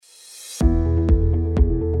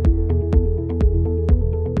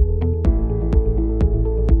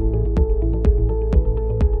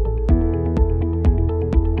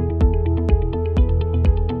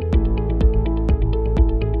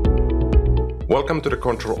Welcome to the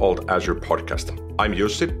Control Alt Azure podcast. I'm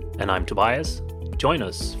Jussi. And I'm Tobias. Join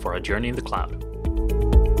us for a journey in the cloud.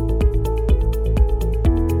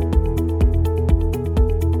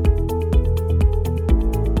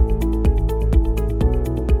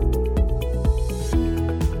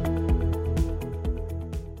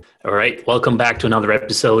 All right, welcome back to another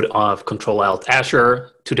episode of Control Alt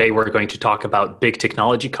Azure. Today we're going to talk about big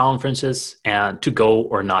technology conferences and to go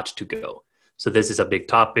or not to go. So this is a big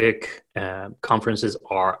topic. Conferences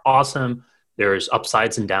are awesome. There's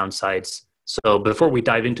upsides and downsides. So before we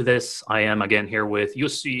dive into this, I am again here with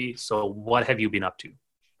Jussi. So what have you been up to?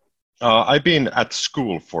 I've been at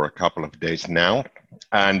school for a couple of days now,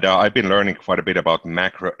 and I've been learning quite a bit about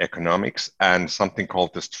macroeconomics and something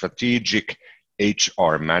called the strategic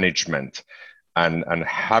HR management. And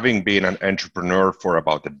having been an entrepreneur for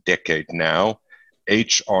about a decade now,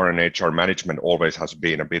 HR and HR management always has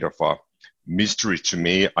been a bit of a mystery to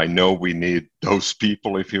me. I know we need those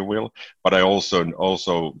people, if you will, but I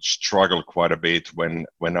also struggle quite a bit when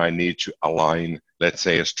I need to align, let's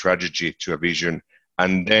say, a strategy to a vision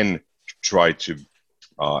and then try to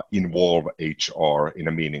involve HR in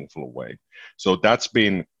a meaningful way. So that's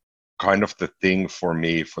been kind of the thing for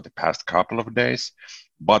me for the past couple of days.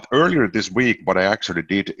 But earlier this week, what I actually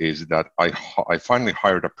did is that I finally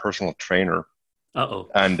hired a personal trainer.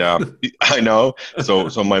 And I know, so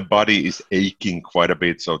my body is aching quite a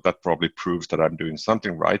bit. So that probably proves that I'm doing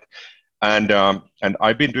something right. And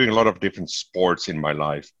I've been doing a lot of different sports in my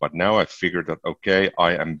life, but now I figured that, okay,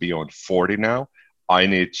 I am beyond 40 now. I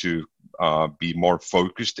need to be more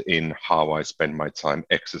focused in how I spend my time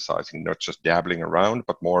exercising, not just dabbling around,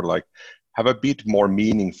 but more like have a bit more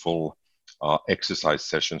meaningful exercise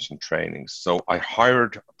sessions and trainings. So I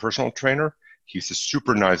hired a personal trainer. He's a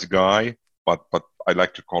super nice guy. But I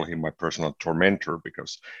like to call him my personal tormentor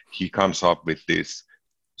because he comes up with these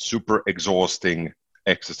super exhausting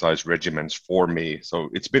exercise regimens for me. So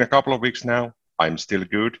it's been a couple of weeks now. I'm still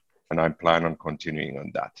good, and I plan on continuing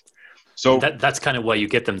on that. So that's kind of why you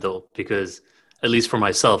get them, though, because at least for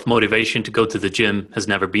myself, motivation to go to the gym has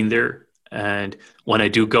never been there. And when I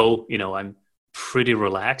do go, I'm pretty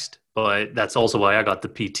relaxed. But that's also why I got the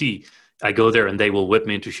PT. I go there and they will whip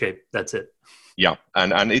me into shape. That's it. Yeah,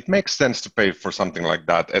 and it makes sense to pay for something like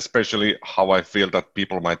that, especially how I feel that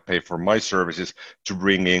people might pay for my services to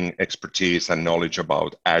bring in expertise and knowledge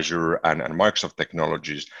about Azure and Microsoft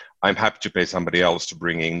technologies. I'm happy to pay somebody else to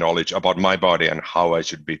bring in knowledge about my body and how I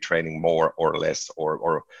should be training more or less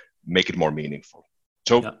or make it more meaningful.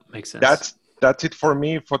 So yeah, makes sense. That's it for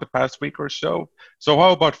me for the past week or so. So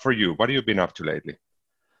how about for you? What have you been up to lately?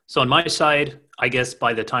 So on my side, I guess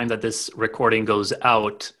by the time that this recording goes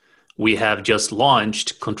out, we have just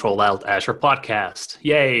launched Control Alt Azure podcast.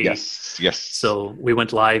 Yay. Yes. So we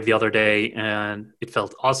went live the other day and it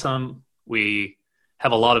felt awesome. We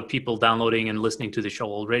have a lot of people downloading and listening to the show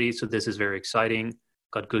already. So this is very exciting.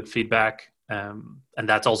 Got good feedback. And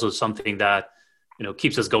that's also something that,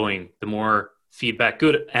 keeps us going. The more feedback,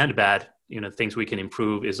 good and bad, things we can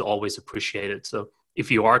improve is always appreciated. So if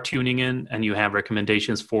you are tuning in and you have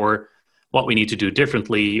recommendations for what we need to do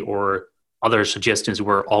differently or other suggestions,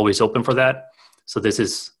 we're always open for that. So this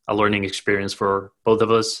is a learning experience for both of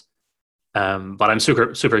us. But I'm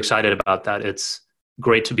super, super excited about that. It's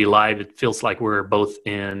great to be live. It feels like we're both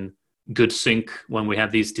in good sync when we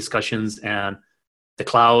have these discussions, and the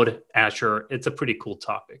cloud, Azure, it's a pretty cool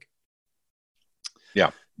topic. Yeah.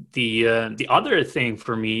 The other thing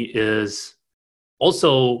for me is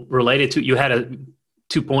also related to, you had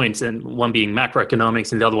 2 points, and one being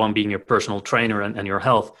macroeconomics and the other one being your personal trainer and your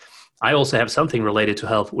health. I also have something related to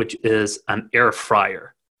health, which is an air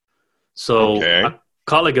fryer. So a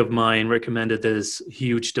colleague of mine recommended this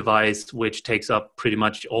huge device, which takes up pretty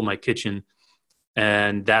much all my kitchen.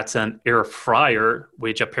 And that's an air fryer,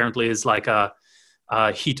 which apparently is like a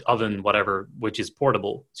heat oven, whatever, which is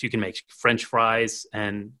portable. So you can make French fries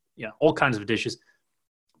and all kinds of dishes,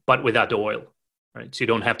 but without the oil, right? So you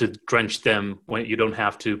don't have to drench them. You don't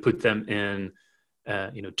have to put them in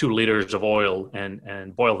 2 liters of oil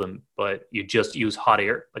and boil them, but you just use hot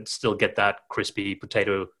air, but still get that crispy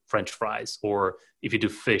potato French fries, or if you do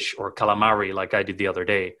fish or calamari like I did the other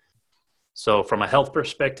day. So from a health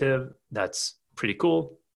perspective, that's pretty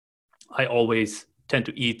cool. I always tend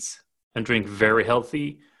to eat and drink very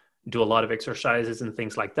healthy, do a lot of exercises and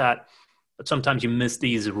things like that. But sometimes you miss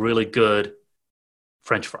these really good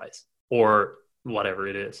French fries or whatever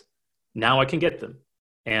it is. Now I can get them.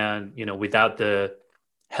 And, without the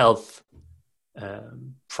health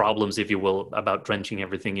problems, if you will, about drenching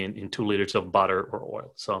everything in 2 liters of butter or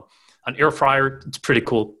oil. So an air fryer, it's pretty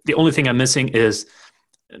cool. The only thing I'm missing is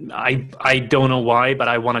I don't know why, but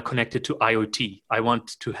I want to connect it to IoT. I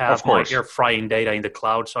want to have my air frying data in the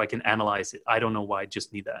cloud so I can analyze it. I don't know why. I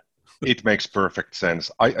just need that. It makes perfect sense.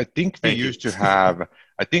 I think we used to have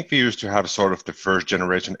sort of the first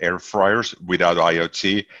generation air fryers without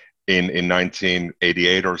IoT in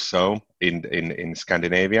 1988 or so in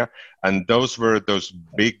Scandinavia, and those were those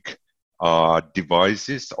big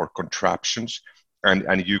devices or contraptions,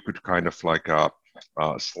 and you could kind of like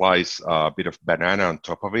slice a bit of banana on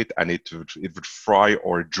top of it, and it would fry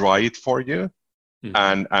or dry it for you,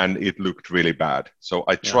 and it looked really bad. So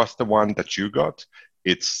I trust the one that you got.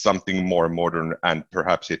 It's something more modern, and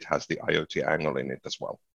perhaps it has the IoT angle in it as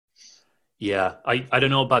well. Yeah, I don't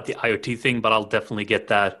know about the IoT thing, but I'll definitely get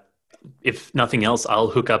that. If nothing else, I'll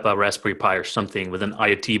hook up a Raspberry Pi or something with an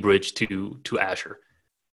IoT bridge to Azure.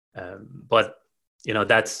 But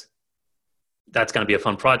that's going to be a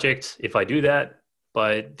fun project if I do that.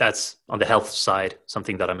 But that's on the health side,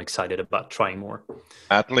 something that I'm excited about trying more.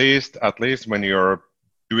 At least when you're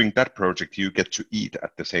doing that project, you get to eat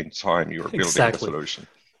at the same time you're building the solution.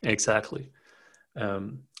 Exactly.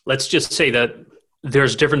 Let's just say that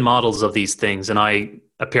there's different models of these things, and I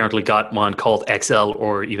apparently got one called XL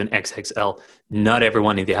or even XXL. Not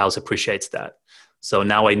everyone in the house appreciates that. So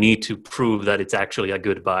now I need to prove that it's actually a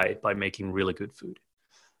good buy by making really good food.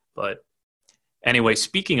 But anyway,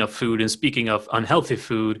 speaking of food and speaking of unhealthy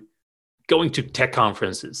food, going to tech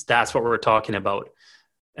conferences, that's what we're talking about.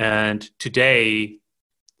 And today,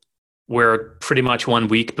 we're pretty much 1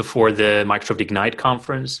 week before the Microsoft Ignite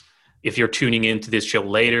conference. If you're tuning into this show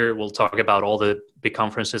later, we'll talk about all the big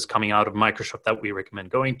conferences coming out of Microsoft that we recommend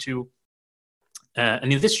going to.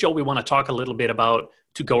 And in this show, we want to talk a little bit about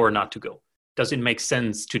to go or not to go. Does it make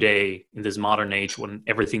sense today in this modern age when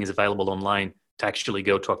everything is available online to actually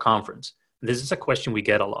go to a conference? This is a question we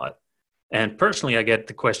get a lot. And personally, I get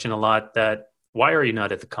the question a lot that, why are you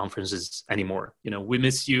not at the conferences anymore? We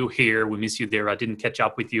miss you here, we miss you there. I didn't catch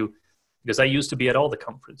up with you because I used to be at all the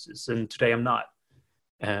conferences and today I'm not.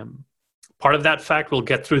 Part of that fact, we'll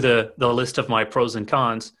get through the list of my pros and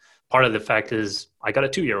cons. Part of the fact is I got a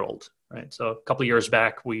 2-year-old, right? So a couple of years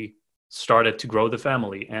back, we started to grow the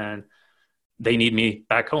family and they need me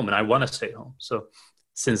back home and I want to stay home. So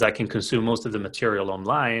since I can consume most of the material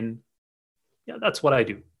online, yeah, that's what I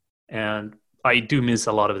do. And I do miss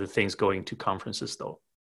a lot of the things going to conferences though.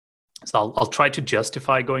 So I'll try to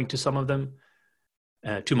justify going to some of them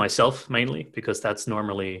to myself mainly, because that's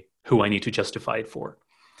normally who I need to justify it for.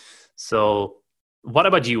 So what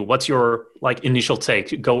about you? What's your initial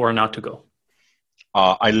take, go or not to go?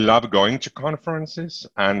 I love going to conferences.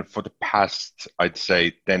 And for the past, I'd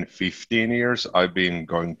say 10, 15 years, I've been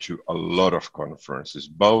going to a lot of conferences,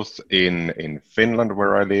 both in Finland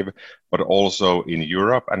where I live, but also in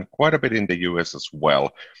Europe and quite a bit in the US as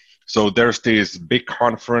well. So there's these big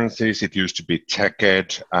conferences. It used to be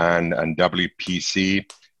TechEd and WPC.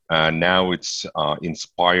 Now it's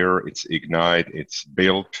Inspire, it's Ignite, it's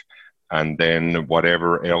Build, and then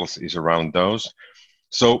whatever else is around those.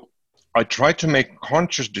 So I try to make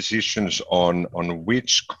conscious decisions on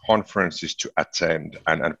which conferences to attend.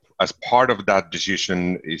 And as part of that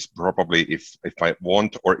decision is probably if I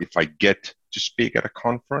want or if I get to speak at a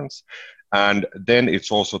conference. And then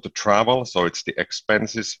it's also the travel. So it's the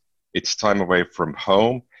expenses, it's time away from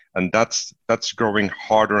home. And that's growing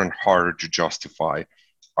harder and harder to justify.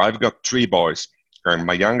 I've got 3 boys, and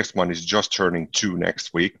my youngest one is just turning 2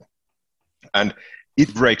 next week. And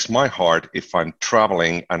it breaks my heart if I'm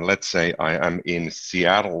traveling and let's say I am in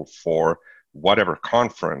Seattle for whatever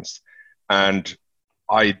conference and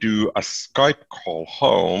I do a Skype call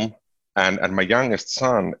home and my youngest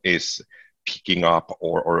son is picking up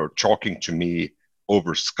or talking to me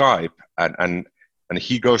over Skype and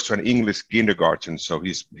he goes to an English kindergarten, so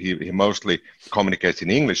he mostly communicates in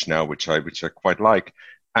English now, which I quite like.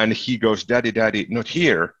 And he goes, Daddy, not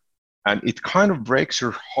here. And it kind of breaks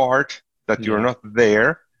your heart that you're not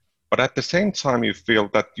there, but at the same time you feel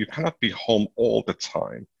that you cannot be home all the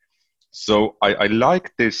time. So I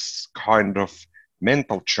like this kind of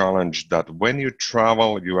mental challenge that when you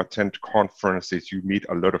travel, you attend conferences, you meet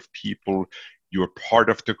a lot of people, you're part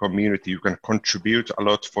of the community, you can contribute a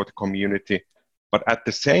lot for the community, but at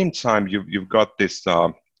the same time you've got this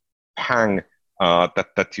pang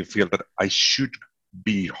that you feel that I should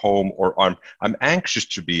be home, or I'm anxious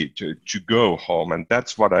to go home. And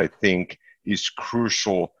that's what I think is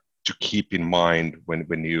crucial to keep in mind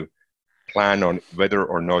when you plan on whether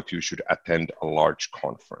or not you should attend a large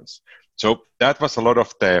conference. So that was a lot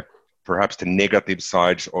of perhaps the negative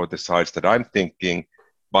sides or the sides that I'm thinking.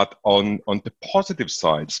 But on the positive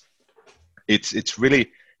sides, it's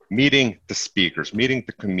really meeting the speakers, meeting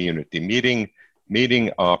the community, meeting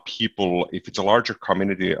meeting people. If it's a larger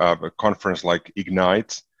community a conference like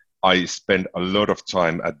Ignite, I spend a lot of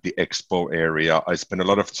time at the expo area. I spend a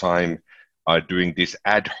lot of time doing these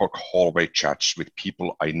ad hoc hallway chats with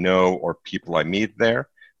people I know or people I meet there.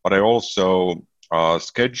 But I also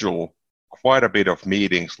schedule quite a bit of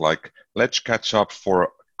meetings, like let's catch up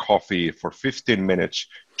for coffee for 15 minutes,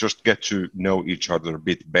 just get to know each other a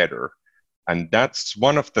bit better. And that's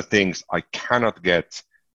one of the things I cannot get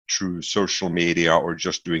through social media or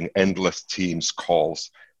just doing endless Teams calls.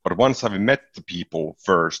 But once I've met the people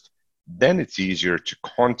first, then it's easier to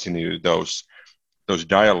continue those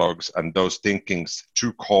dialogues and those thinkings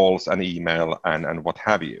through calls and email and what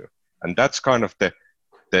have you. And that's kind of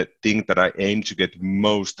the thing that I aim to get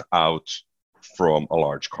most out from a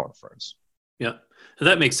large conference. Yeah,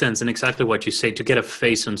 that makes sense. And exactly what you say, to get a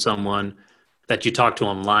face on someone that you talk to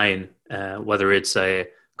online, whether it's a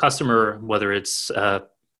customer, whether it's a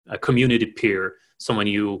community peer, someone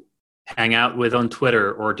you hang out with on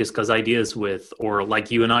Twitter or discuss ideas with, or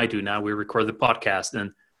like you and I do now, we record the podcast.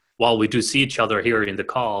 And while we do see each other here in the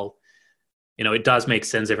call, it does make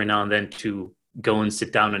sense every now and then to go and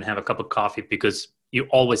sit down and have a cup of coffee, because you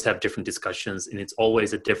always have different discussions and it's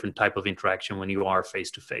always a different type of interaction when you are face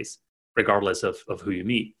to face, regardless of who you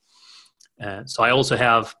meet. So I also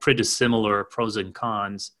have pretty similar pros and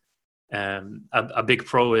cons. A big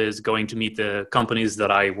pro is going to meet the companies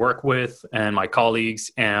that I work with and my colleagues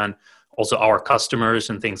and also our customers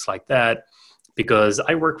and things like that, because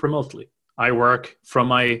I work remotely. I work from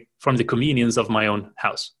the convenience of my own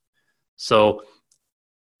house. So,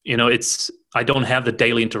 I don't have the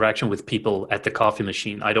daily interaction with people at the coffee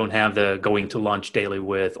machine. I don't have the going to lunch daily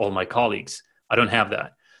with all my colleagues. I don't have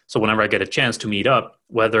that. So whenever I get a chance to meet up,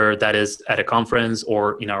 whether that is at a conference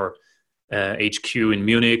or in our HQ in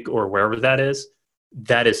Munich or wherever that is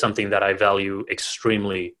something that I value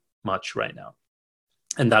extremely much right now.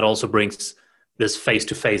 And that also brings this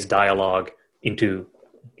face-to-face dialogue into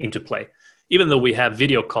play. Even though we have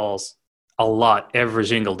video calls a lot every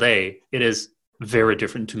single day, it is very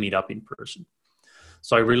different to meet up in person.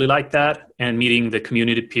 So I really like that, and meeting the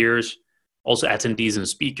community peers, also attendees and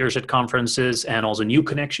speakers at conferences, and also new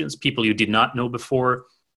connections, people you did not know before.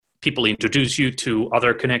 People introduce you to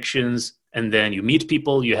other connections, and then you meet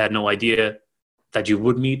people you had no idea that you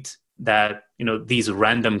would meet, that, these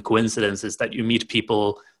random coincidences that you meet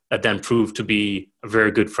people that then prove to be a very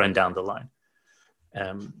good friend down the line.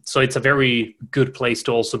 So it's a very good place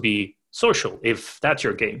to also be social, if that's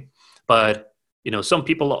your game. But some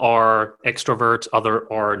people are extroverts, others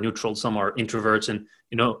are neutral, some are introverts. And,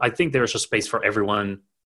 I think there's a space for everyone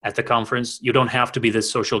at the conference. You don't have to be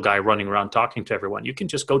this social guy running around talking to everyone. You can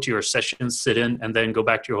just go to your sessions, sit in, and then go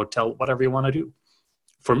back to your hotel, whatever you want to do.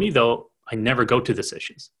 For me, though, I never go to the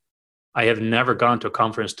sessions. I have never gone to a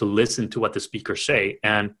conference to listen to what the speakers say.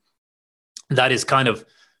 And that is kind of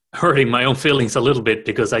hurting my own feelings a little bit,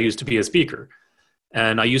 because I used to be a speaker.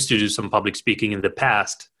 And I used to do some public speaking in the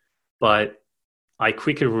past. But I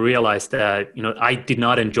quickly realized that, I did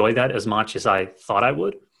not enjoy that as much as I thought I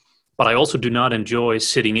would. But I also do not enjoy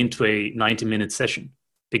sitting into a 90-minute session,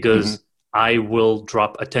 because I will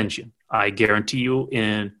drop attention. I guarantee you,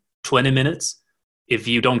 in 20 minutes, if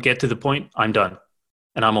you don't get to the point, I'm done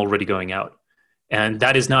and I'm already going out. And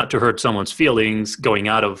that is not to hurt someone's feelings going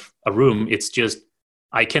out of a room. It's just,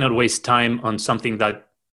 I cannot waste time on something that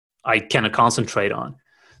I cannot concentrate on.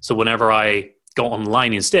 So whenever I go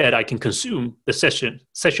online instead, I can consume the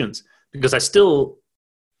sessions, because I still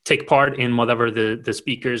take part in whatever the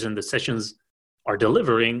speakers and the sessions are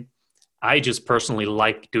delivering. I just personally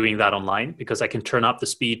like doing that online, because I can turn up the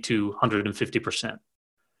speed to 150%.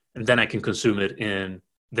 And then I can consume it in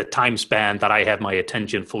the time span that I have my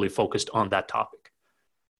attention fully focused on that topic.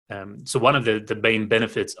 So one of the main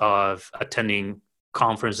benefits of attending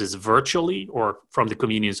conferences virtually or from the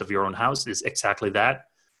convenience of your own house is exactly that.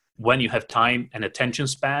 When you have time and attention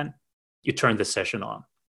span, you turn the session on.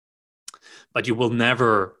 But you will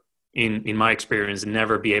never, in my experience,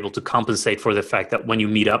 never be able to compensate for the fact that when you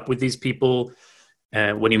meet up with these people,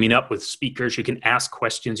 when you meet up with speakers, you can ask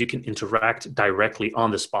questions, you can interact directly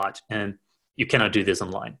on the spot, and you cannot do this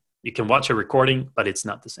online. You can watch a recording, but it's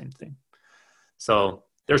not the same thing. So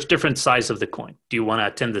there's different sides of the coin. Do you want to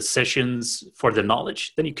attend the sessions for the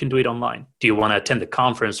knowledge? Then you can do it online. Do you want to attend the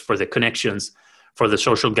conference for the connections, for the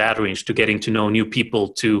social gatherings, to getting to know new people,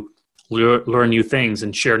 to learn new things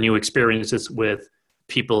and share new experiences with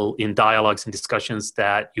people in dialogues and discussions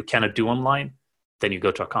that you cannot do online? Then you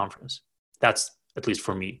go to a conference. That's at least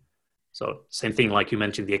for me. So same thing, like you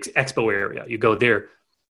mentioned, the expo area. You go there.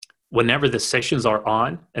 Whenever the sessions are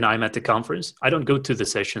on and I'm at the conference, I don't go to the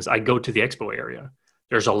sessions. I go to the expo area.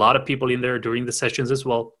 There's a lot of people in there during the sessions as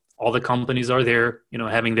well. All the companies are there,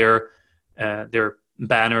 having their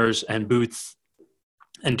banners and booths.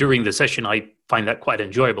 And during the session, I find that quite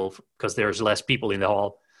enjoyable because there's less people in the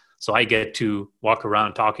hall. So I get to walk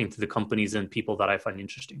around talking to the companies and people that I find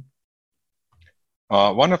interesting.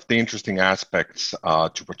 One of the interesting aspects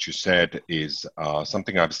to what you said is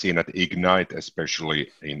something I've seen at Ignite,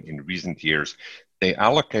 especially in recent years. They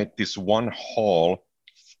allocate this one hall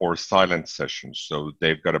for silent sessions. So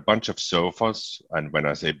they've got a bunch of sofas. And when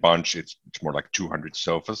I say bunch, it's more like 200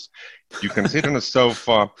 sofas. You can sit on a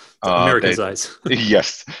sofa. American size.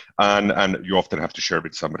 Yes. And you often have to share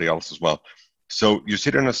with somebody else as well. So you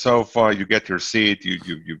sit on a sofa, you get your seat,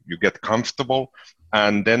 you get comfortable,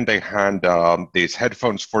 and then they hand these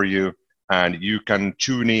headphones for you, and you can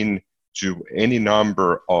tune in to any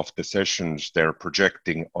number of the sessions they're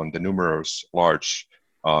projecting on the numerous large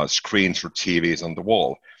screens or TVs on the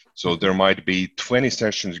wall. So there might be 20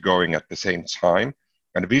 sessions going at the same time,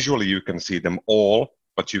 and visually you can see them all,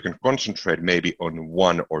 but you can concentrate maybe on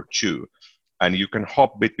one or two, and you can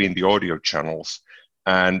hop between the audio channels.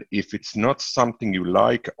 And if it's not something you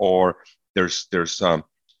like, or there's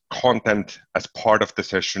content as part of the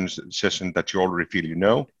session that you already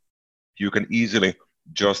feel you can easily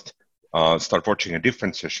just start watching a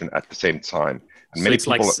different session at the same time. And so it's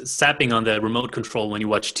like zapping on the remote control when you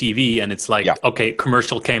watch TV, and it's like, okay,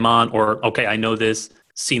 commercial came on, or okay, I know this,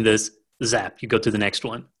 seen this, zap, you go to the next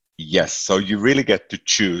one. Yes, so you really get to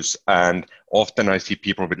choose, and often I see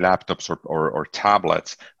people with laptops or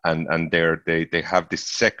tablets, and they have this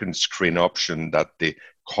second screen option that the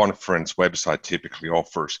conference website typically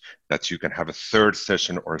offers, that you can have a third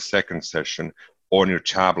session or a second session on your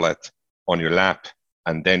tablet, on your lap,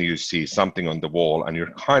 and then you see something on the wall, and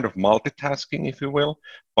you're kind of multitasking, if you will,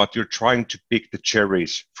 but you're trying to pick the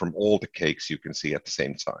cherries from all the cakes you can see at the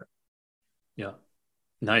same time. Yeah.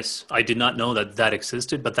 Nice. I did not know that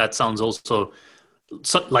existed, but that sounds also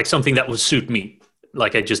like something that would suit me.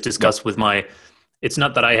 Like I just discussed with it's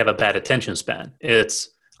not that I have a bad attention span.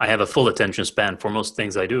 I have a full attention span for most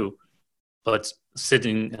things I do, but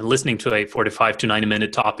sitting and listening to a 45 to 90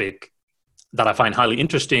 minute topic that I find highly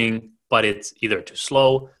interesting, but it's either too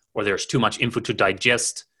slow or there's too much info to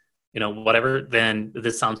digest, whatever, then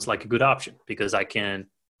this sounds like a good option because I can,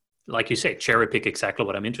 like you say, cherry pick exactly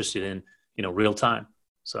what I'm interested in, real time.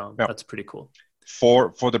 So that's pretty cool.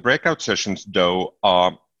 For the breakout sessions, though,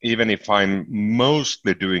 even if I'm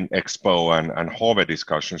mostly doing expo and hallway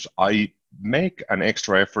discussions, I make an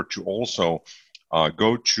extra effort to also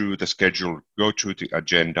go to the schedule, go to the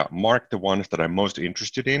agenda, mark the ones that I'm most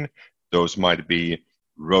interested in. Those might be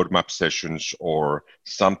roadmap sessions or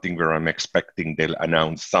something where I'm expecting they'll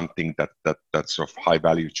announce something that's of high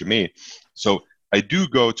value to me. So I do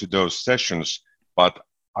go to those sessions, but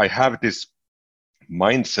I have this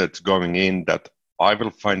mindset going in that I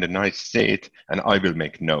will find a nice seat and I will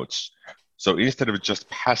make notes. So instead of just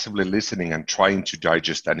passively listening and trying to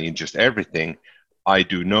digest and ingest everything, I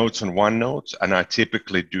do notes on OneNote, and I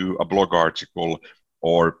typically do a blog article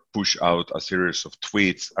or push out a series of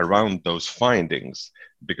tweets around those findings,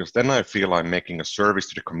 because then I feel I'm making a service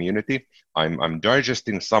to the community. I'm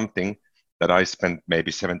digesting something that I spent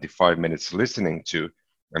maybe 75 minutes listening to,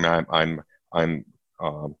 and I'm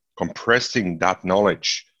compressing that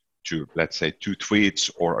knowledge to, let's say, 2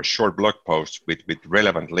 tweets or a short blog post with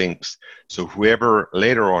relevant links. So whoever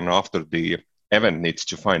later on after the event needs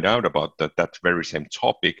to find out about that very same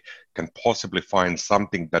topic can possibly find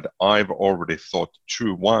something that I've already thought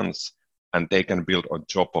through once, and they can build on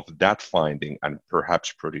top of that finding and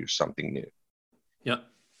perhaps produce something new. Yeah,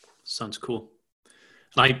 sounds cool.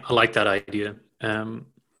 I like that idea.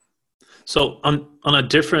 So on a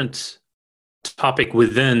different topic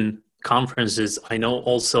within conferences, I know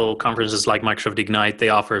also conferences like Microsoft Ignite, they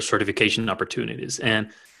offer certification opportunities. And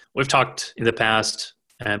we've talked in the past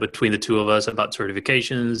between the two of us about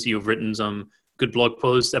certifications. You've written some good blog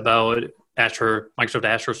posts about Microsoft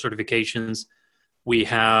Azure certifications. We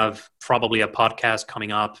have probably a podcast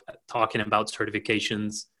coming up talking about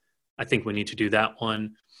certifications. I think we need to do that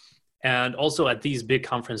one. And also at these big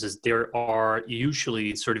conferences, there are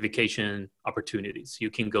usually certification opportunities.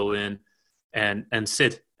 You can go in and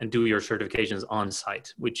sit and do your certifications on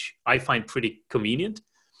site, which I find pretty convenient,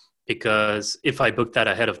 because if I book that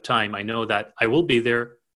ahead of time, I know that I will be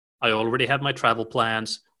there. I already have my travel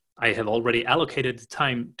plans. I have already allocated the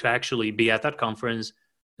time to actually be at that conference.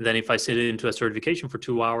 And then if I sit into a certification for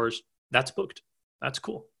 2 hours, that's booked. That's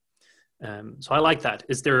cool. So I like that.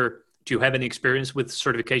 Do you have any experience with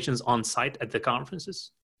certifications on site at the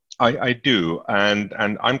conferences? I do, and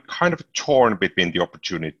I'm kind of torn between the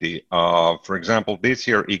opportunity. For example, this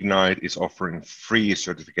year Ignite is offering free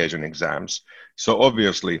certification exams. So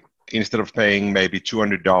obviously, instead of paying maybe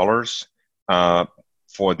 $200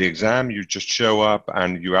 for the exam, you just show up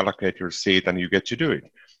and you allocate your seat and you get to do it.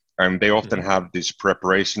 And they often have these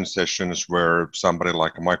preparation sessions where somebody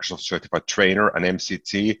like a Microsoft certified trainer, an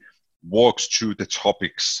MCT, walks through the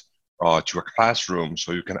topics to a classroom,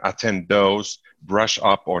 so you can attend those, brush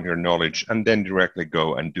up on your knowledge, and then directly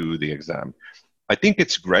go and do the exam. I think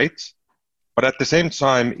it's great, but at the same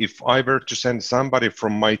time, if I were to send somebody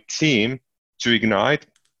from my team to Ignite,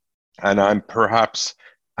 and I'm perhaps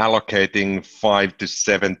allocating 5,000 to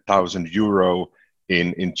 7,000 euro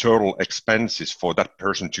in total expenses for that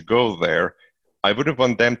person to go there, I wouldn't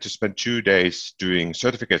want them to spend 2 days doing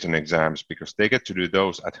certification exams because they get to do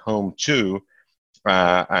those at home too.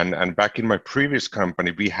 And back in my previous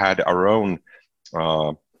company, we had our own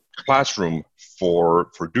classroom for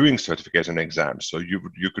doing certification exams. So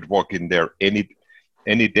you could walk in there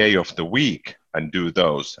any day of the week and do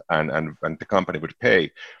those, and the company would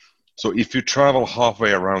pay. So if you travel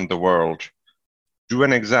halfway around the world, do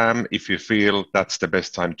an exam if you feel that's the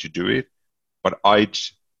best time to do it. But I'd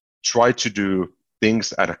try to do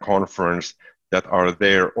things at a conference that are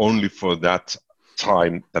there only for that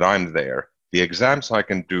time that I'm there. The exams I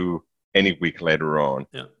can do any week later on.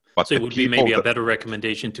 Yeah. But so it would be maybe a better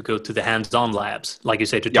recommendation to go to the hands-on labs, like you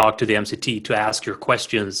say, to talk to the MCT, to ask your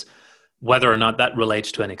questions, whether or not that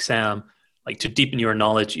relates to an exam, like to deepen your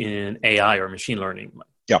knowledge in AI or machine learning.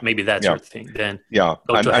 Maybe that sort of thing. Then go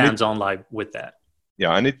to a hands-on lab with that.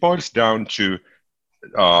 Yeah, and it boils down to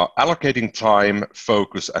allocating time,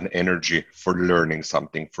 focus, and energy for learning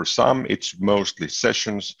something. For some, it's mostly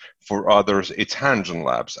sessions. For others, it's hands-on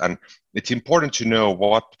labs. And it's important to know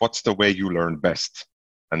what's the way you learn best,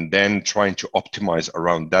 and then trying to optimize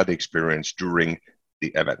around that experience during the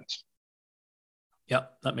event. Yeah,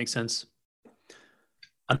 that makes sense.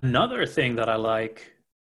 Another thing that I like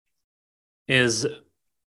is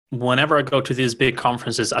whenever I go to these big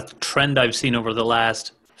conferences, a trend I've seen over the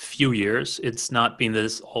last few years, it's not been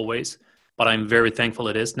this always, but I'm very thankful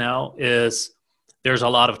it is now, is there's a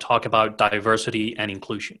lot of talk about diversity and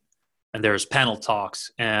inclusion. And there's panel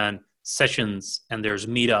talks and sessions, and there's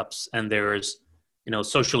meetups, and there's,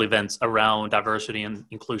 social events around diversity and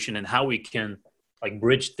inclusion, and how we can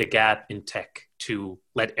bridge the gap in tech to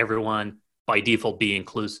let everyone by default be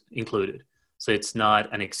included. So it's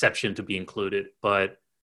not an exception to be included, but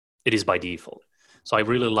it is by default. So I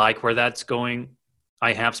really like where that's going.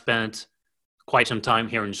 I have spent quite some time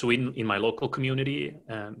here in Sweden in my local community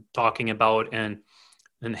talking about and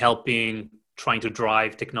helping, trying to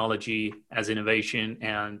drive technology as innovation,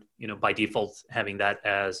 and by default having that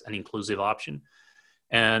as an inclusive option.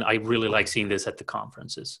 And I really like seeing this at the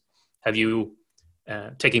conferences. Have you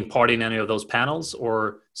taken part in any of those panels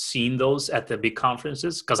or seen those at the big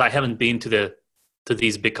conferences? Because I haven't been to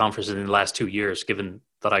these big conferences in the last 2 years, given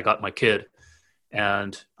that I got my kid.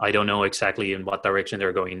 And I don't know exactly in what direction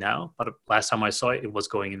they're going now. But last time I saw it, it was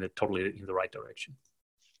going totally in the right direction.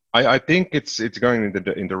 I think it's going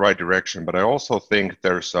in the right direction, but I also think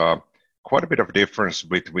there's quite a bit of difference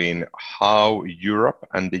between how Europe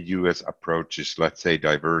and the US approaches, let's say,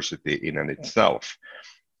 diversity in and itself.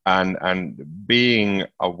 And being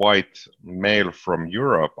a white male from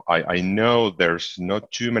Europe, I know there's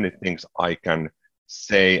not too many things I can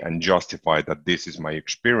say and justify that this is my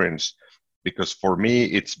experience, because for me,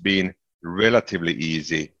 it's been relatively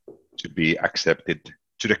easy to be accepted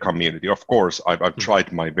to the community. Of course, I've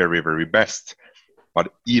tried my very, very best,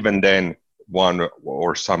 but even then, one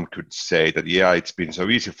or some could say that, yeah, it's been so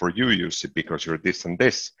easy for you, Jussi, because you're this and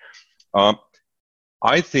this.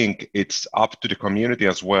 I think it's up to the community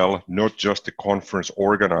as well, not just the conference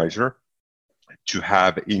organizer, to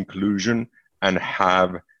have inclusion and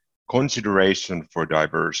have consideration for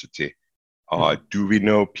diversity. Do we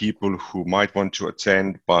know people who might want to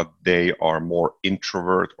attend, but they are more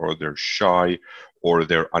introvert, or they're shy, or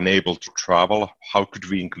they're unable to travel? How could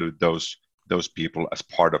we include those people as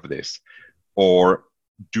part of this? Or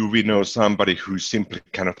do we know somebody who simply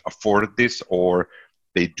cannot afford this, or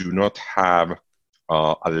they do not have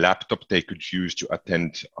a laptop they could use to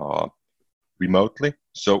attend remotely?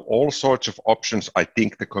 So all sorts of options. I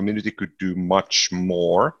think the community could do much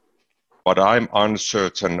more, but I'm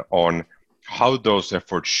uncertain on how those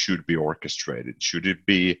efforts should be orchestrated. Should it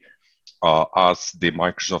be us, the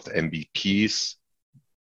Microsoft MVPs?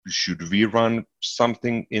 Should we run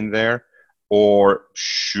something in there? Or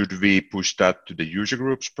should we push that to the user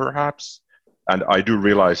groups, perhaps? And I do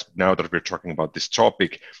realize now that we're talking about this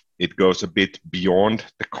topic, it goes a bit beyond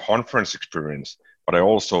the conference experience. But I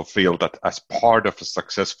also feel that as part of a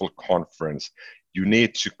successful conference, you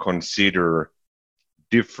need to consider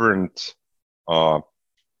different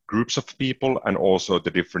groups of people and also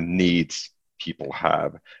the different needs people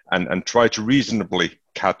have, and try to reasonably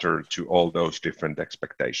cater to all those different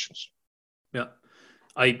expectations. Yeah,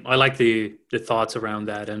 I like the thoughts around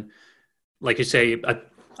that. And like you say,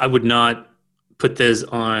 I would not put this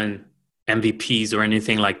on MVPs or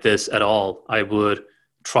anything like this at all. I would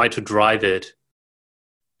try to drive it,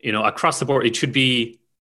 across the board. It should be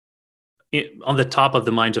on the top of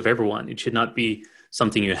the minds of everyone. It should not be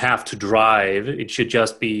something you have to drive. It should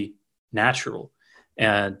just be natural.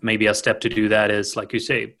 And maybe a step to do that is, like you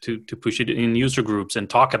say, to push it in user groups and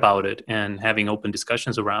talk about it and having open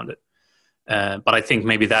discussions around it. But I think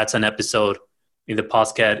maybe that's an episode in the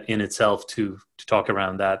podcast in itself to talk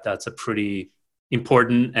around that. That's a pretty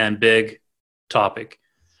important and big topic.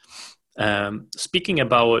 Speaking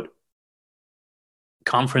about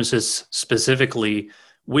conferences specifically,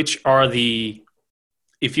 which are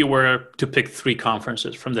if you were to pick 3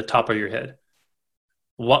 conferences from the top of your head,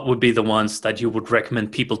 what would be the ones that you would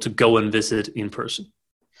recommend people to go and visit in person?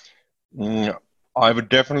 I would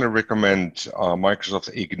definitely recommend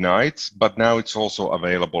Microsoft Ignite, but now it's also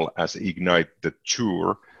available as Ignite the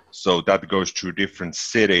Tour. So that goes to different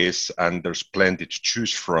cities and there's plenty to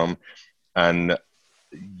choose from. And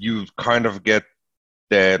you kind of get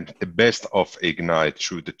the best of Ignite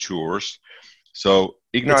through the tours. So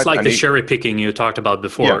Ignite, it's like the cherry picking you talked about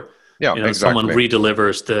before. Yeah, exactly. Someone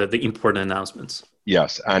redelivers the important announcements.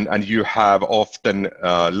 Yes, and you have often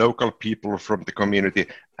local people from the community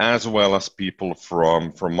as well as people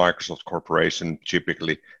from Microsoft Corporation,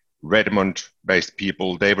 typically Redmond-based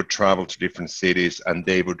people. They would travel to different cities and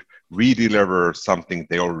they would redeliver something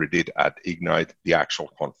they already did at Ignite, the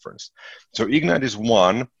actual conference. So Ignite is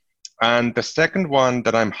one. And the second one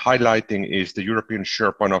that I'm highlighting is the European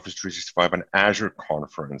SharePoint Office 365 and Azure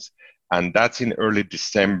conference. And that's in early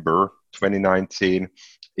December 2019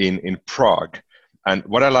 in Prague. And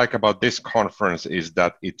what I like about this conference is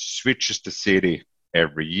that it switches the city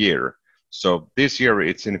every year. So this year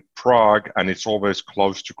it's in Prague and it's always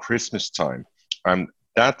close to Christmas time. And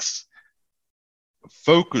that's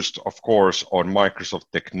focused, of course, on Microsoft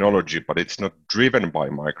technology, but it's not driven by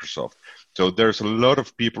Microsoft. So there's a lot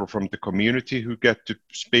of people from the community who get to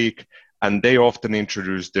speak, and they often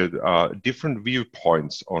introduce the different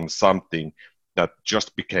viewpoints on something that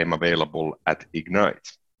just became available at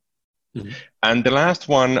Ignite. Mm-hmm. And the last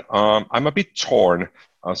one, I'm a bit torn.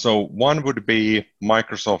 So one would be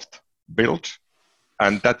Microsoft Build,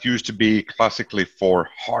 and that used to be classically for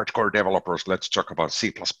hardcore developers. Let's talk about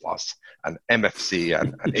C++ and MFC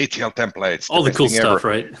and ATL templates. All the cool stuff,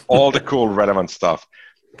 right? All the cool relevant stuff.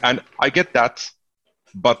 And I get that,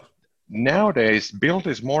 but nowadays Build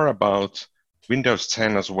is more about Windows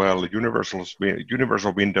 10 as well,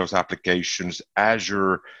 universal Windows applications,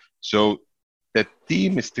 Azure. So the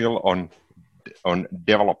theme is still on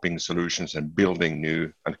developing solutions and building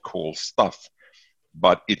new and cool stuff.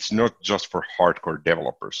 But it's not just for hardcore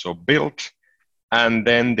developers. So Build, and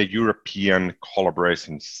then the European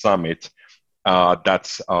Collaboration Summit,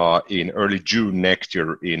 that's in early June next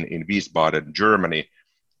year in Wiesbaden, Germany.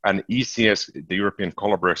 And ECS, the European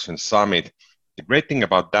Collaboration Summit, the great thing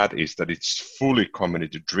about that is that it's fully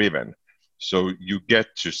community driven. So you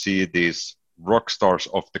get to see these rock stars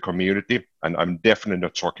of the community, and I'm definitely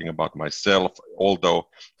not talking about myself, although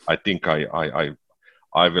I think I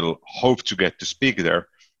will hope to get to speak there.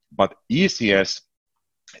 But ECS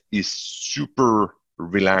is super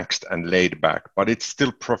relaxed and laid back, but it's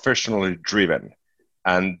still professionally driven.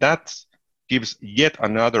 And that gives yet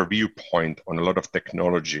another viewpoint on a lot of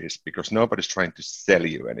technologies because nobody's trying to sell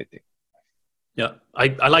you anything. Yeah,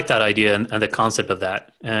 I like that idea and the concept of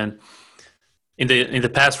that. And in the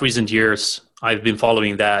past recent years, I've been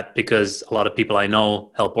following that because a lot of people I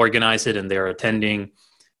know help organize it and they're attending.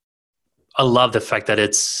 I love the fact that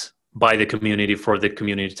it's by the community for the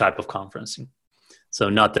community type of conferencing. So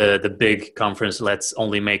not the big conference, let's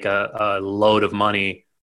only make a load of money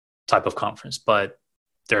type of conference, but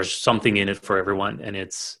there's something in it for everyone. And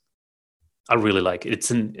I really like it.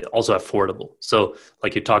 It's also affordable. So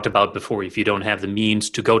like you talked about before, if you don't have the means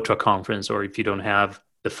to go to a conference or if you don't have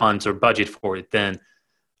the funds or budget for it, then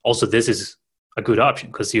also this is a good option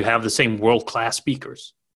because you have the same world-class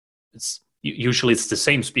speakers. Usually it's the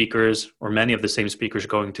same speakers or many of the same speakers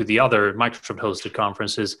going to the other Microsoft hosted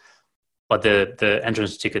conferences, but the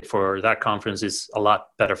entrance ticket for that conference is a lot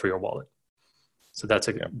better for your wallet. So that's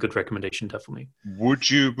a good recommendation, definitely. Would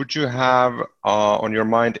you have on your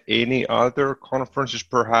mind any other conferences,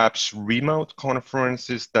 perhaps remote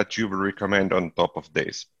conferences that you would recommend on top of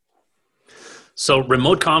this? So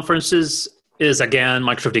remote conferences is, again,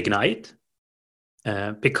 Microsoft Ignite,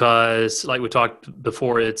 because like we talked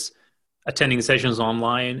before, it's attending sessions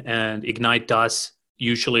online, and Ignite does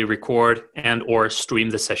usually record and or stream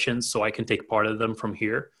the sessions so I can take part of them from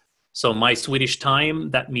here. So my Swedish time,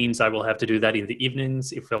 that means I will have to do that in the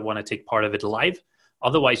evenings if I want to take part of it live.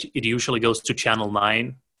 Otherwise, it usually goes to channel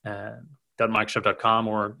 9, .microsoft.com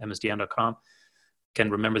or msdn.com. Can't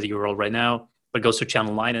remember the URL right now, but it goes to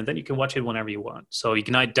channel 9, and then you can watch it whenever you want. So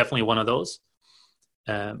Ignite, definitely one of those.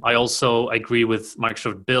 I also agree with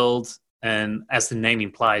Microsoft Build, and as the name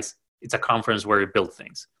implies, it's a conference where you build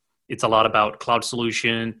things. It's a lot about cloud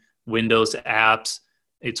solution, Windows apps.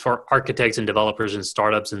 It's for architects and developers and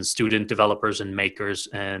startups and student developers and makers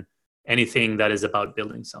and anything that is about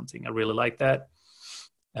building something. I really like that.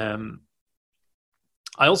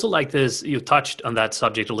 I also like this, you touched on that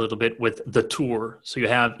subject a little bit with the tour. So you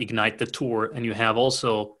have Ignite the tour, and you have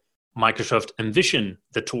also Microsoft Envision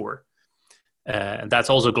the tour. And that's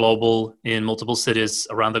also global in multiple cities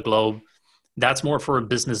around the globe. That's more for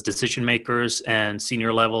business decision makers and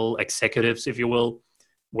senior level executives, if you will,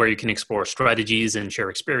 where you can explore strategies and share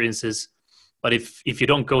experiences. But if you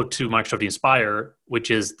don't go to Microsoft Inspire,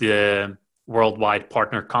 which is the Worldwide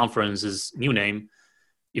Partner Conference's new name,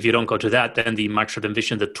 if you don't go to that, then the Microsoft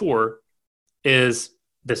Envision the tour is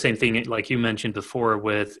the same thing like you mentioned before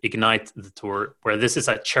with Ignite the tour, where this is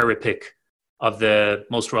a cherry pick of the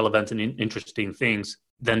most relevant and interesting things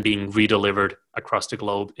then being redelivered across the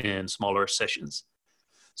globe in smaller sessions.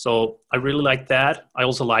 So I really like that. I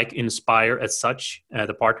also like Inspire as such,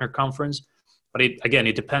 the partner conference. But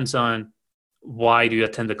it depends on why do you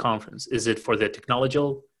attend the conference. Is it for the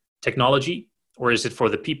technology, or is it for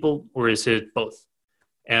the people, or is it both?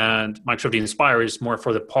 And Microsoft Inspire is more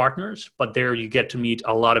for the partners, but there you get to meet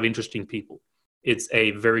a lot of interesting people. It's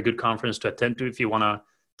a very good conference to attend to if you want to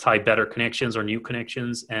tie better connections or new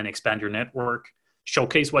connections and expand your network,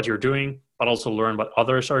 showcase what you're doing, but also learn what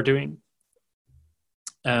others are doing.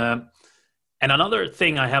 And another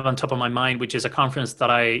thing I have on top of my mind, which is a conference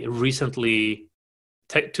that I recently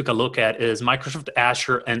took a look at, is Microsoft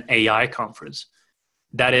Azure and AI conference.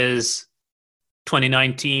 That is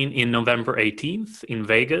 2019 in November 18th in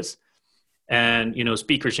Vegas. And,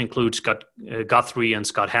 speakers include Scott Guthrie and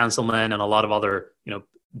Scott Hanselman and a lot of other,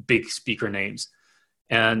 big speaker names.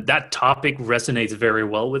 And that topic resonates very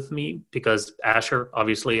well with me because Azure,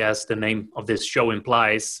 obviously, as the name of this show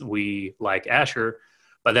implies, we like Azure,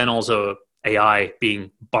 but then also AI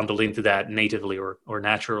being bundled into that natively or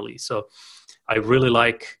naturally. So I really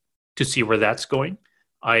like to see where that's going.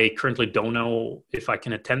 I currently don't know if I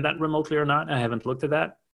can attend that remotely or not. I haven't looked at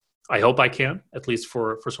that. I hope I can, at least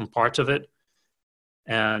for some parts of it.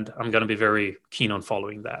 And I'm going to be very keen on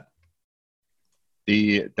following that.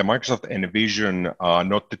 The Microsoft Envision,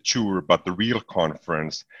 not the tour, but the real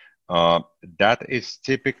conference, that is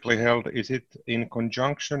typically held, is it in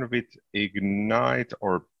conjunction with Ignite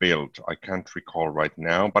or Build? I can't recall right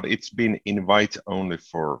now, but it's been invite only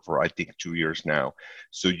for I think 2 years now.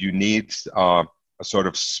 So you need a sort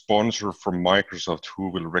of sponsor from Microsoft who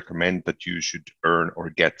will recommend that you should earn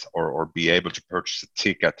or get or be able to purchase a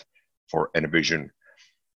ticket for Envision.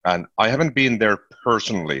 And I haven't been there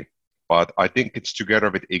personally, but I think it's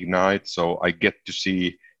together with Ignite, so I get to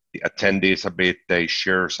see the attendees a bit. They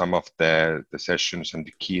share some of the sessions and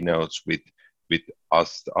the keynotes with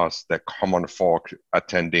us, the common folk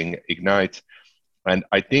attending Ignite. And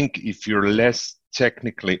I think if you're less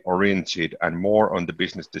technically oriented and more on the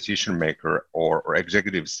business decision maker or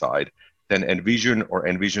executive side, then Envision or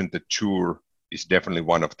Envision the Tour is definitely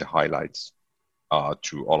one of the highlights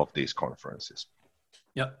to all of these conferences.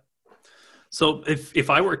 Yeah. So if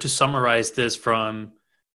I were to summarize this from,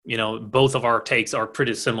 both of our takes are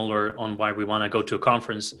pretty similar on why we want to go to a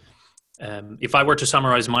conference. If I were to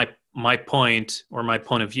summarize my point or my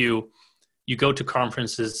point of view, you go to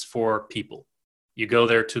conferences for people. You go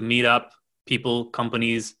there to meet up people,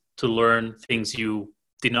 companies, to learn things you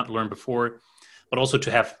did not learn before, but also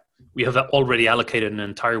we have already allocated an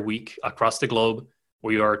entire week across the globe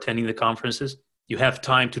where you are attending the conferences. You have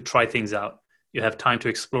time to try things out. You have time to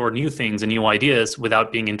explore new things and new ideas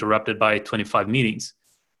without being interrupted by 25 meetings.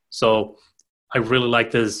 So I really like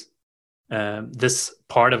this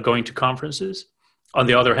part of going to conferences. On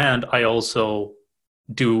the other hand, I also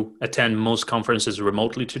do attend most conferences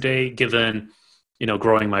remotely today, given,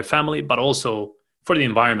 growing my family, but also for the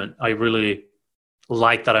environment. I really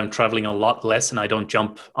like that I'm traveling a lot less and I don't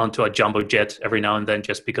jump onto a jumbo jet every now and then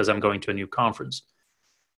just because I'm going to a new conference.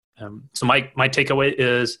 So my takeaway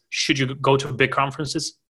is, should you go to big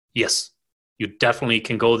conferences? Yes, you definitely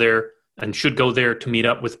can go there and should go there to meet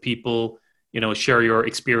up with people share your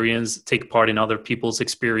experience, take part in other people's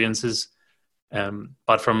experiences.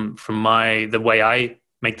 But from the way I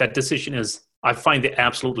make that decision is I find the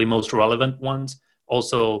absolutely most relevant ones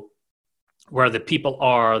also where the people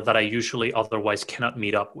are that I usually otherwise cannot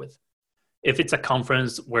meet up with. If it's a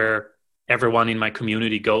conference where everyone in my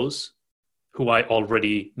community goes, who I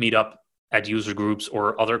already meet up at user groups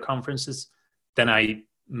or other conferences, then I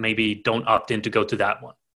maybe don't opt in to go to that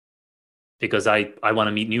one because I want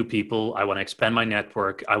to meet new people. I want to expand my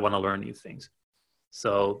network. I want to learn new things.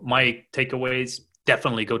 So my takeaways,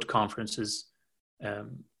 definitely go to conferences,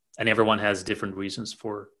 and everyone has different reasons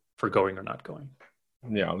for going or not going.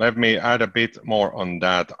 Yeah, let me add a bit more on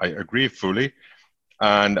that. I agree fully.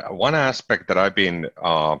 And one aspect that I've been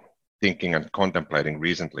thinking and contemplating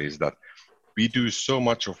recently is that we do so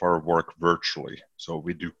much of our work virtually. So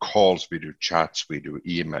we do calls, we do chats, we do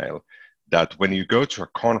email, that when you go to a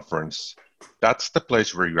conference, that's the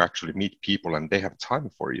place where you actually meet people and they have time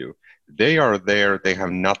for you. They are there, they have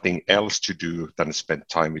nothing else to do than spend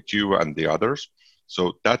time with you and the others.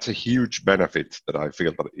 So that's a huge benefit that I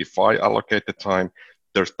feel that if I allocate the time,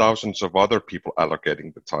 there's thousands of other people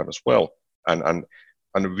allocating the time as well. And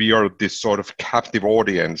we are this sort of captive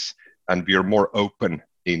audience, and we are more open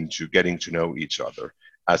into getting to know each other.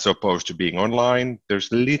 As opposed to being online,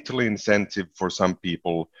 there's little incentive for some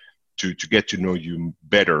people to get to know you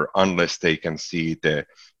better unless they can see the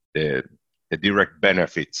direct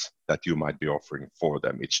benefits that you might be offering for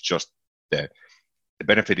them. It's just the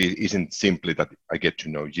benefit isn't simply that I get to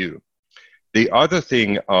know you. The other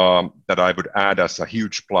thing that I would add as a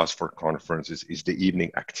huge plus for conferences is the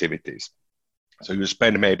evening activities. So you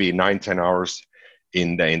spend maybe 9-10 hours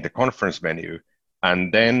in the conference venue,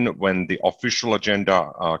 and then when the official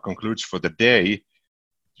agenda concludes for the day,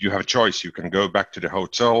 you have a choice. You can go back to the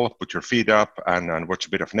hotel, put your feet up, and watch a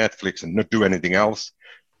bit of Netflix and not do anything else.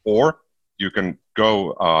 Or you can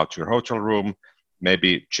go to your hotel room,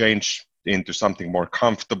 maybe change into something more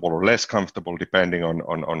comfortable or less comfortable, depending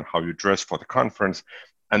on how you dress for the conference.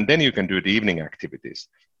 And then you can do the evening activities.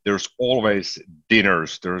 There's always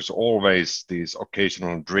dinners. There's always these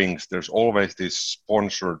occasional drinks. There's always these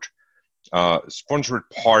sponsored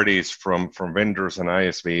parties from vendors and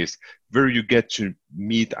ISVs where you get to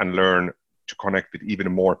meet and learn to connect with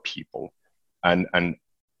even more people. And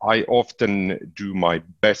I often do my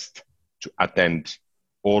best to attend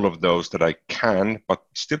all of those that I can, but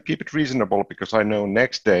still keep it reasonable because I know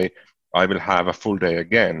next day I will have a full day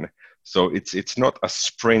again. So it's not a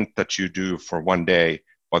sprint that you do for one day,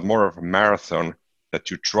 but more of a marathon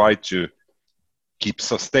that you try to keep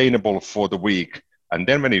sustainable for the week. And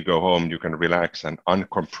then when you go home, you can relax and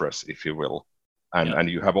uncompress, if you will. And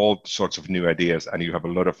you have all sorts of new ideas, and you have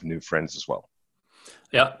a lot of new friends as well.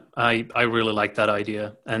 Yeah, I really like that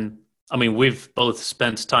idea. And I mean, we've both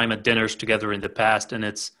spent time at dinners together in the past, and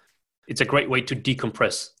it's a great way to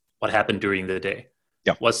decompress what happened during the day.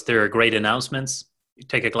 Yeah. Was there great announcements? You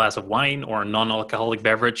take a glass of wine or a non-alcoholic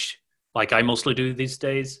beverage, like I mostly do these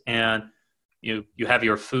days, and you have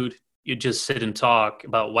your food. You just sit and talk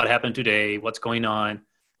about what happened today, what's going on,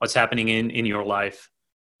 what's happening in your life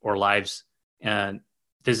or lives. And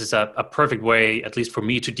this is a perfect way, at least for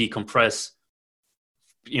me, to decompress.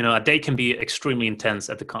 A day can be extremely intense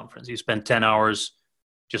at the conference. You spend 10 hours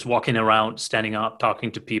just walking around, standing up,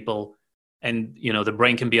 talking to people, and the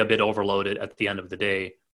brain can be a bit overloaded at the end of the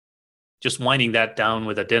day. Just winding that down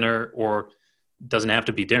with a dinner, or doesn't have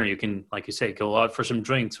to be dinner. You can, like you say, go out for some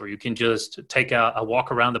drinks, or you can just take a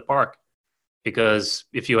walk around the park. Because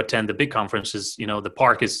if you attend the big conferences, the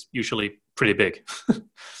park is usually pretty big.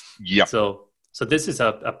 Yeah. So this is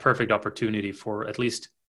a perfect opportunity for, at least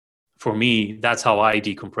for me, that's how I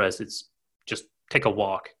decompress. It's just take a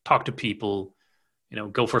walk, talk to people,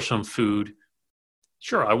 go for some food.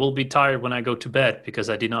 Sure, I will be tired when I go to bed because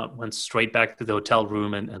I did not went straight back to the hotel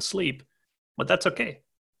room and sleep, but that's okay.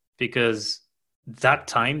 Because that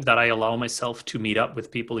time that I allow myself to meet up with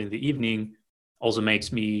people in the evening also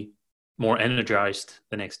makes me more energized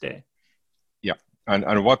the next day. Yeah.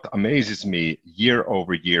 And what amazes me year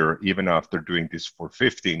over year, even after doing this for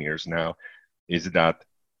 15 years now, is that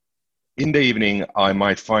in the evening, I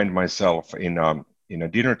might find myself in a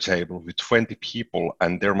dinner table with 20 people,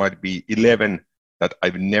 and there might be 11 that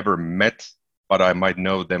I've never met, but I might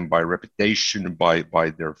know them by reputation, by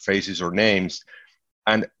their faces or names,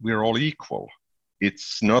 and we're all equal.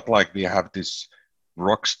 It's not like we have this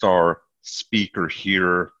rock star speaker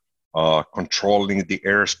here controlling the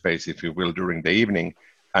airspace, if you will, during the evening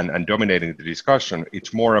and dominating the discussion.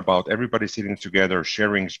 It's more about everybody sitting together,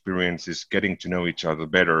 sharing experiences, getting to know each other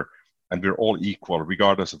better, and we're all equal,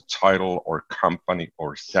 regardless of title or company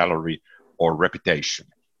or salary or reputation.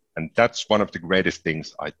 And that's one of the greatest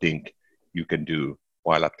things I think you can do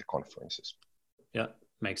while at the conferences. Yeah,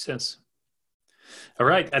 makes sense. All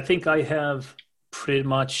right. I think I have pretty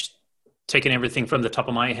much taken everything from the top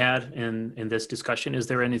of my head in this discussion. Is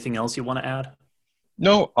there anything else you want to add?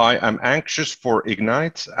 No, I am anxious for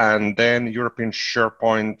Ignite and then European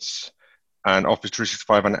SharePoint and Office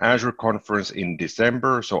 365 and Azure conference in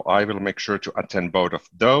December. So I will make sure to attend both of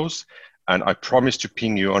those. And I promise to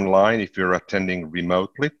ping you online if you're attending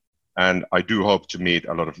remotely. And I do hope to meet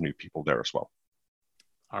a lot of new people there as well.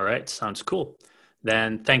 All right. Sounds cool.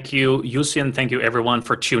 Then thank you, Jussi, and thank you everyone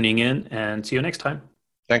for tuning in, and see you next time.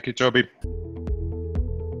 Thank you, Toby.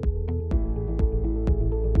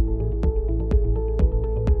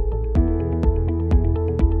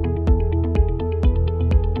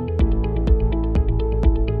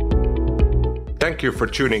 Thank you for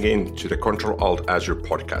tuning in to the Control-Alt Azure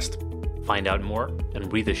podcast. Find out more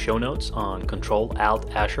and read the show notes on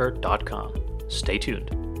controlaltazure.com. Stay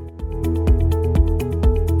tuned.